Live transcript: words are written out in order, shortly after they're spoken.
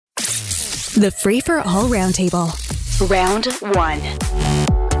The Free for All Roundtable. Round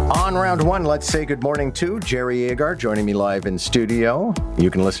 1. On round 1, let's say good morning to Jerry Agar, joining me live in studio.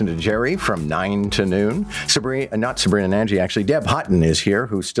 You can listen to Jerry from 9 to noon. Not Sabrina Nanji, actually. Deb Hutton is here,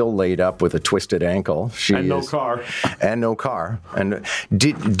 who's still laid up with a twisted ankle. No car. And no car. And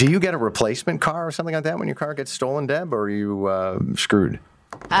do you get a replacement car or something like that when your car gets stolen, Deb, or are you screwed?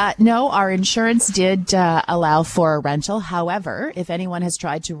 No, our insurance did allow for a rental. However, if anyone has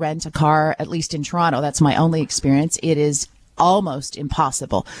tried to rent a car, at least in Toronto, that's my only experience, it is almost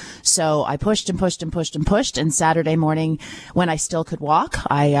impossible. So I pushed and pushed and pushed and pushed. And Saturday morning, when I still could walk,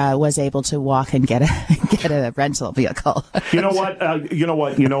 I was able to walk and get a rental vehicle. You know what? I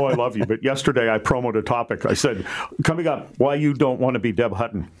love you. But yesterday I promoted a topic. I said, coming up, why you don't want to be Deb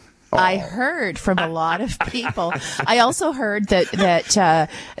Hutton. I heard from a lot of people. I also heard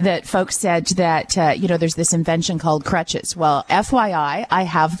that folks said that there's this invention called crutches. Well, FYI, I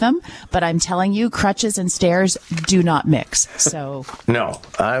have them, but I'm telling you, crutches and stairs do not mix. So no,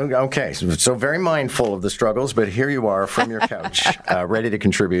 okay. So very mindful of the struggles, but here you are from your couch, ready to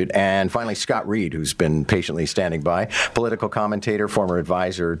contribute. And finally, Scott Reid, who's been patiently standing by, political commentator, former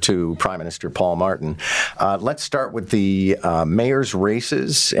advisor to Prime Minister Paul Martin. Let's start with the mayor's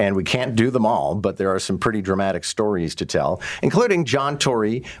races, and we can't do them all, but there are some pretty dramatic stories to tell, including John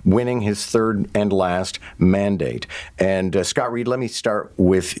Tory winning his third and last mandate. And Scott Reid, let me start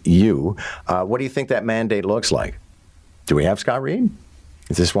with you. What do you think that mandate looks like? Do we have Scott Reid?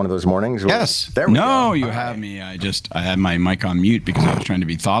 Is this one of those mornings? Yes. There we go. You have me. I had my mic on mute because I was trying to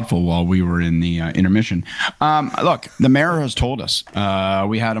be thoughtful while we were in the intermission. Look, the mayor has told us.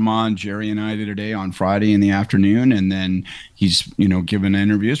 We had him on, Jerry and I, the other day on Friday in the afternoon, and then he's given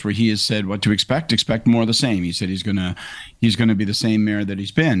interviews where he has said what to expect. Expect more of the same. He said he's gonna be the same mayor that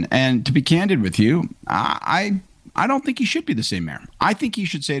he's been. And to be candid with you, I don't think he should be the same mayor. I think he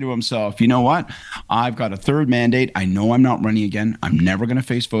should say to himself, you know what? I've got a third mandate. I know I'm not running again. I'm never going to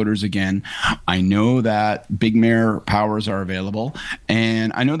face voters again. I know that big mayor powers are available.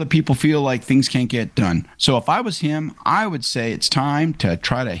 And I know that people feel like things can't get done. So if I was him, I would say it's time to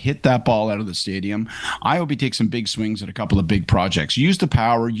try to hit that ball out of the stadium. I hope he takes some big swings at a couple of big projects. Use the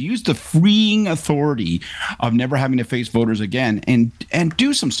power, use the freeing authority of never having to face voters again, and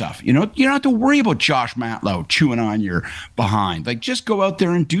do some stuff. You don't have to worry about Josh Matlow chewing on your behind. Like, just go out there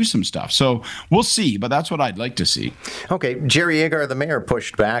and do some stuff. So we'll see, but that's what I'd like to see. Okay, Jerry Agar, the mayor,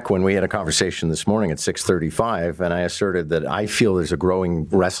 pushed back when we had a conversation this morning at 6:35, and I asserted that I feel there's a growing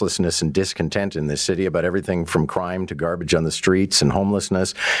restlessness and discontent in this city about everything from crime to garbage on the streets and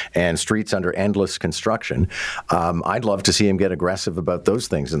homelessness and streets under endless construction. I'd love to see him get aggressive about those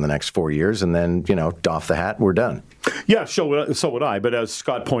things in the next 4 years, and then, doff the hat, we're done. Yeah, so would I. But as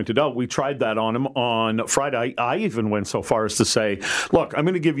Scott pointed out, we tried that on him on Friday. I even went so far as to say, look, I'm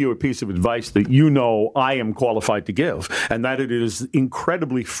going to give you a piece of advice that I am qualified to give, and that it is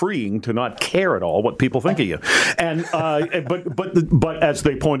incredibly freeing to not care at all what people think of you. And but as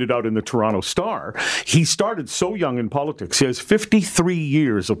they pointed out in the Toronto Star, he started so young in politics. He has 53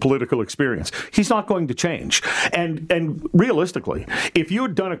 years of political experience. He's not going to change. And realistically, if you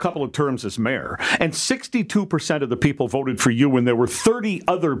had done a couple of terms as mayor and 62% of the people voted for you when there were 30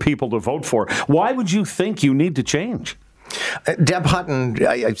 other people to vote for, why would you think you need to change? Deb Hutton,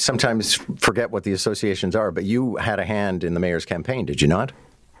 I sometimes forget what the associations are, but you had a hand in the mayor's campaign, did you not?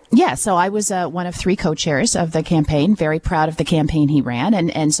 Yeah, so I was one of 3 co-chairs of the campaign, very proud of the campaign he ran.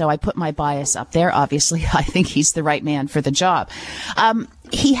 And so I put my bias up there. Obviously, I think he's the right man for the job.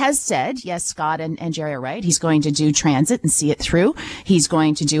 He has said, yes, Scott and Jerry are right, he's going to do transit and see it through. He's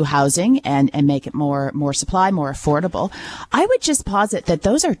going to do housing and make it more supply, more affordable. I would just posit that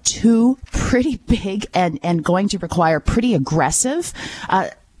those are 2 pretty big and going to require pretty aggressive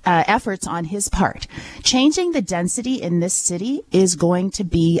efforts on his part. Changing the density in this city is going to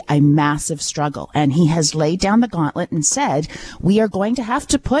be a massive struggle. And he has laid down the gauntlet and said, we are going to have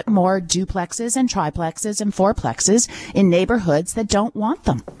to put more duplexes and triplexes and fourplexes in neighborhoods that don't want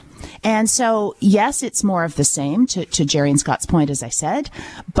them. And so, yes, it's more of the same to Jerry and Scott's point, as I said.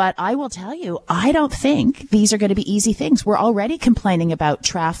 But I will tell you, I don't think these are going to be easy things. We're already complaining about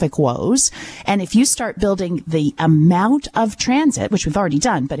traffic woes. And if you start building the amount of transit, which we've already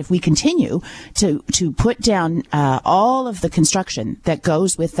done, but if we continue to put down all of the construction that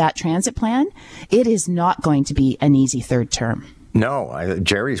goes with that transit plan, it is not going to be an easy third term. No,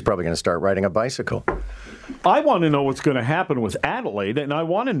 Jerry's probably going to start riding a bicycle. I want to know what's going to happen with Adelaide, and I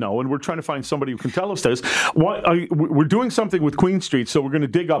want to know, and we're trying to find somebody who can tell us this. We're doing something with Queen Street, so we're going to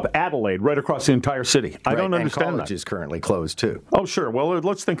dig up Adelaide right across the entire city. I don't understand and college that. is currently closed, too. Oh, sure. Well,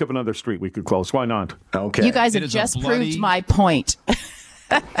 let's think of another street we could close. Why not? Okay. You guys have just proved my point.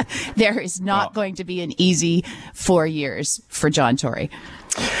 There is not going to be an easy 4 years for John Tory.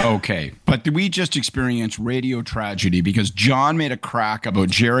 Okay, but we just experienced radio tragedy because John made a crack about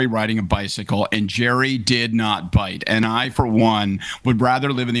Jerry riding a bicycle and Jerry did not bite. And I, for one, would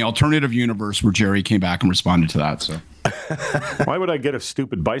rather live in the alternative universe where Jerry came back and responded to that. So. Why would I get a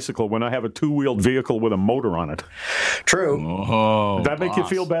stupid bicycle when I have a two-wheeled vehicle with a motor on it? True. Oh, Does that make you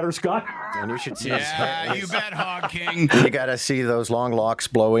feel better, Scott? And you should see. Yeah, you bet, Hog King. You got to see those long locks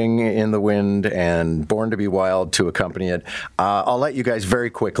blowing in the wind and Born to be Wild to accompany it. I'll let you guys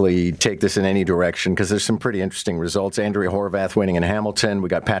very quickly take this in any direction because there's some pretty interesting results. Andrea Horwath winning in Hamilton. We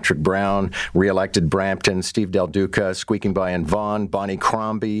got Patrick Brown, re-elected Brampton. Steve Del Duca squeaking by in Vaughan. Bonnie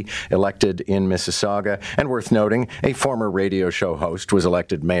Crombie elected in Mississauga. And worth noting, a former radio show host was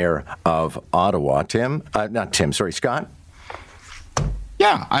elected mayor of Ottawa. Scott?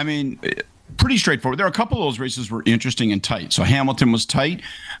 Yeah, I mean, pretty straightforward. There are a couple of those races were interesting and tight. So Hamilton was tight.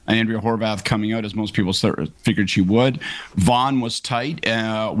 Andrea Horwath coming out, as most people figured she would. Vaughan was tight.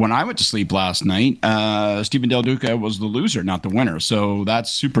 When I went to sleep last night, Stephen Del Duca was the loser, not the winner. So that's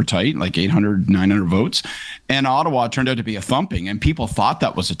super tight, like 800, 900 votes. And Ottawa turned out to be a thumping, and people thought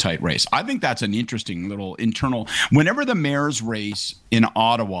that was a tight race. I think that's an interesting little internal. Whenever the mayor's race in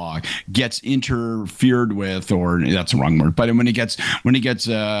Ottawa gets interfered with, or that's the wrong word, but when it gets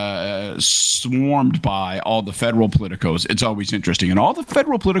swarmed by all the federal politicos, it's always interesting. And all the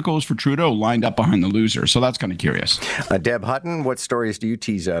federal politicos for Trudeau lined up behind the loser. So that's kind of curious. Deb Hutton, what stories do you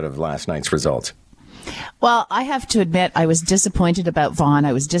tease out of last night's results? Well, I have to admit, I was disappointed about Vaughan,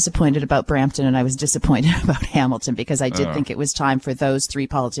 I was disappointed about Brampton, and I was disappointed about Hamilton because I did think it was time for those three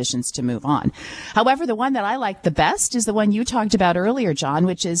politicians to move on. However, the one that I liked the best is the one you talked about earlier, John,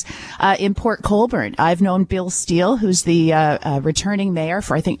 which is in Port Colborne. I've known Bill Steele, who's the returning mayor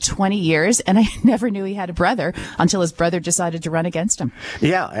for, I think, 20 years, and I never knew he had a brother until his brother decided to run against him.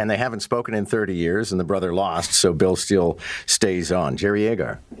 Yeah, and they haven't spoken in 30 years, and the brother lost, so Bill Steele stays on. Jerry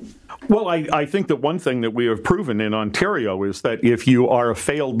Agar. Well, I think that one thing that we have proven in Ontario is that if you are a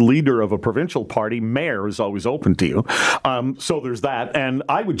failed leader of a provincial party, mayor is always open to you. So there's that. And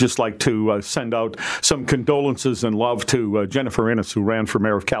I would just like to send out some condolences and love to Jennifer Innes, who ran for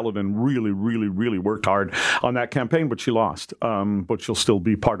mayor of Caledon, really, really, really worked hard on that campaign, but she lost. But she'll still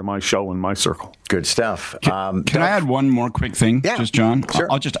be part of my show and my circle. Good stuff. Can I add one more quick thing? Yeah, just, John? Sure.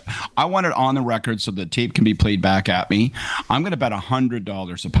 I want it on the record so the tape can be played back at me. I'm going to bet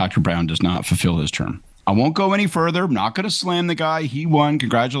 $100 that Patrick Brown does not fulfill his term. I won't go any further. I'm not going to slam the guy. He won.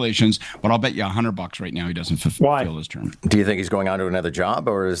 Congratulations. But I'll bet you $100 right now he doesn't fulfill his term. Do you think he's going on to another job,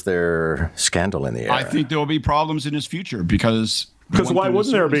 or is there scandal in the air? I think there will be problems in his future because why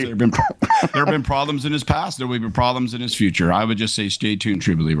wouldn't there be? There have been problems in his past. There will be problems in his future. I would just say stay tuned,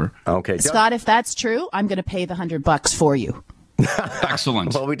 true believer. Okay. Scott, if that's true, I'm going to pay the $100 for you.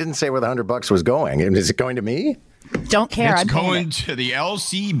 Excellent. Well, we didn't say where the $100 was going. Is it going to me? Don't care. It's going to the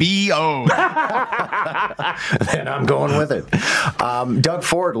LCBO. Then I'm going with it. Doug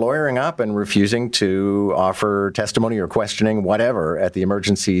Ford lawyering up and refusing to offer testimony or questioning, whatever, at the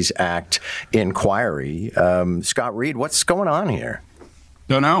Emergencies Act inquiry. Scott Reid, what's going on here?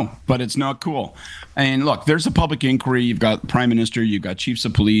 Don't know, but it's not cool. And look, there's a public inquiry. You've got the Prime Minister, you've got chiefs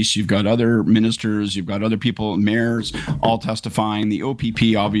of police, you've got other ministers, you've got other people, mayors, all testifying. The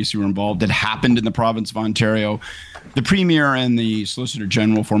OPP obviously were involved. It happened in the province of Ontario. The Premier and the Solicitor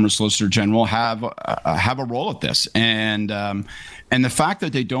General, former Solicitor General, have a role at this. And the fact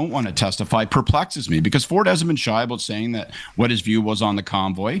that they don't want to testify perplexes me because Ford hasn't been shy about saying that what his view was on the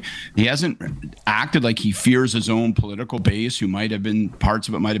convoy. He hasn't acted like he fears his own political base, who might have been, parts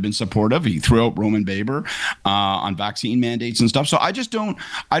of it might have been supportive. He threw out Roman Baber on vaccine mandates and stuff. So I don't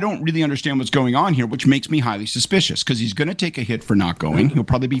really understand what's going on here, which makes me highly suspicious because he's going to take a hit for not going. He'll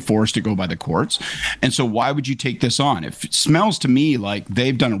probably be forced to go by the courts. And so why would you take this on? If it smells to me like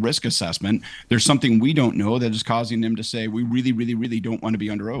they've done a risk assessment, there's something we don't know that is causing them to say, we really, really, really don't want to be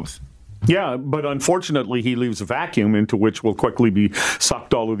under oath. Yeah, but unfortunately, he leaves a vacuum into which will quickly be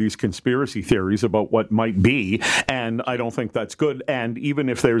sucked all of these conspiracy theories about what might be, and I don't think that's good. And even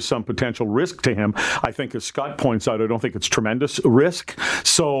if there's some potential risk to him, I think, as Scott points out, I don't think it's tremendous risk.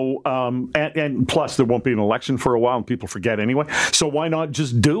 So, and plus, there won't be an election for a while, and people forget anyway. So why not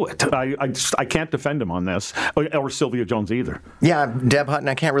just do it? I can't defend him on this, or Sylvia Jones either. Yeah, Deb Hutton,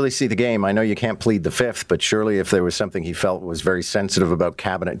 I can't really see the game. I know you can't plead the fifth, but surely if there was something he felt was very sensitive about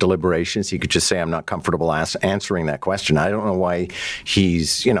cabinet deliberations, he could just say, I'm not comfortable answering that question. I don't know why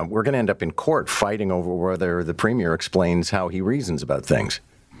we're going to end up in court fighting over whether the Premier explains how he reasons about things.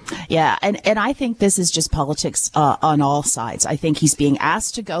 Yeah, and I think this is just politics on all sides. I think he's being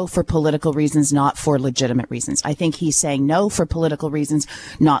asked to go for political reasons, not for legitimate reasons. I think he's saying no for political reasons,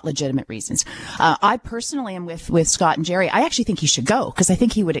 not legitimate reasons. I personally am with Scott and Jerry. I actually think he should go because I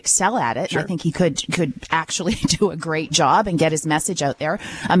think he would excel at it. Sure. I think he could actually do a great job and get his message out there,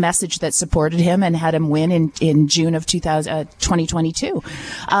 a message that supported him and had him win in June of 2022.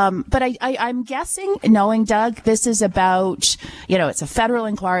 But I'm guessing, knowing Doug, this is about, it's a federal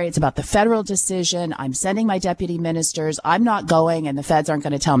inquiry. It's about the federal decision. I'm sending my deputy ministers. I'm not going, and the feds aren't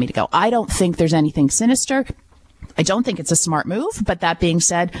going to tell me to go. I don't think there's anything sinister. I don't think it's a smart move, but that being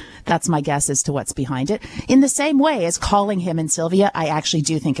said, that's my guess as to what's behind it. In the same way as calling him and Sylvia, I actually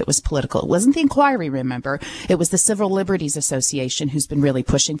do think it was political. It wasn't the inquiry, remember. It was the Civil Liberties Association who's been really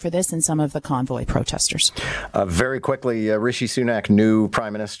pushing for this and some of the convoy protesters. Very quickly, Rishi Sunak, new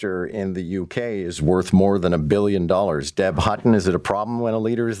prime minister in the UK, is worth more than $1 billion. Deb Hutton, is it a problem when a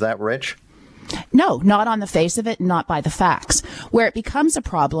leader is that rich? No, not on the face of it, not by the facts. Where it becomes a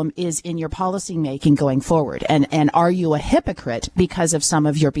problem is in your policy making going forward. And are you a hypocrite because of some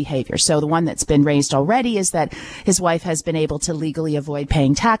of your behavior? So the one that's been raised already is that his wife has been able to legally avoid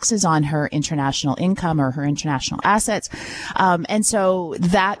paying taxes on her international income or her international assets. And so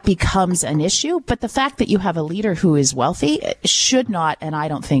that becomes an issue. But the fact that you have a leader who is wealthy should not, and I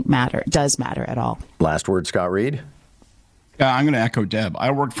don't think does matter at all. Last word, Scott Reid. I'm going to echo Deb.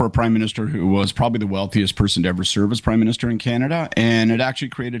 I worked for a prime minister who was probably the wealthiest person to ever serve as prime minister in Canada, and it actually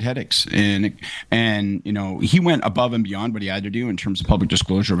created headaches. And he went above and beyond what he had to do in terms of public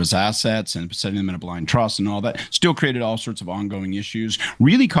disclosure of his assets and setting them in a blind trust and all that. Still created all sorts of ongoing issues.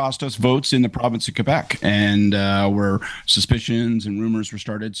 Really cost us votes in the province of Quebec, and where suspicions and rumors were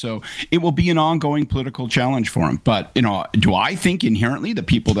started. So it will be an ongoing political challenge for him. But do I think inherently the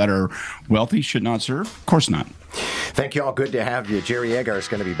people that are wealthy should not serve? Of course not. Thank you all. Good to have you. Jerry Agar is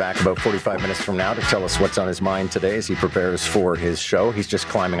going to be back about 45 minutes from now to tell us what's on his mind today as he prepares for his show. He's just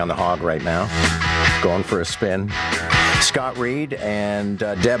climbing on the hog right now, going for a spin. Scott Reid and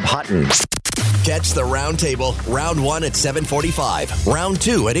Deb Hutton. Catch the Roundtable, round 1 at 7:45, round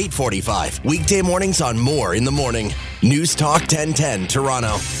 2 at 8:45. Weekday mornings on More in the Morning. News Talk 1010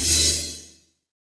 Toronto.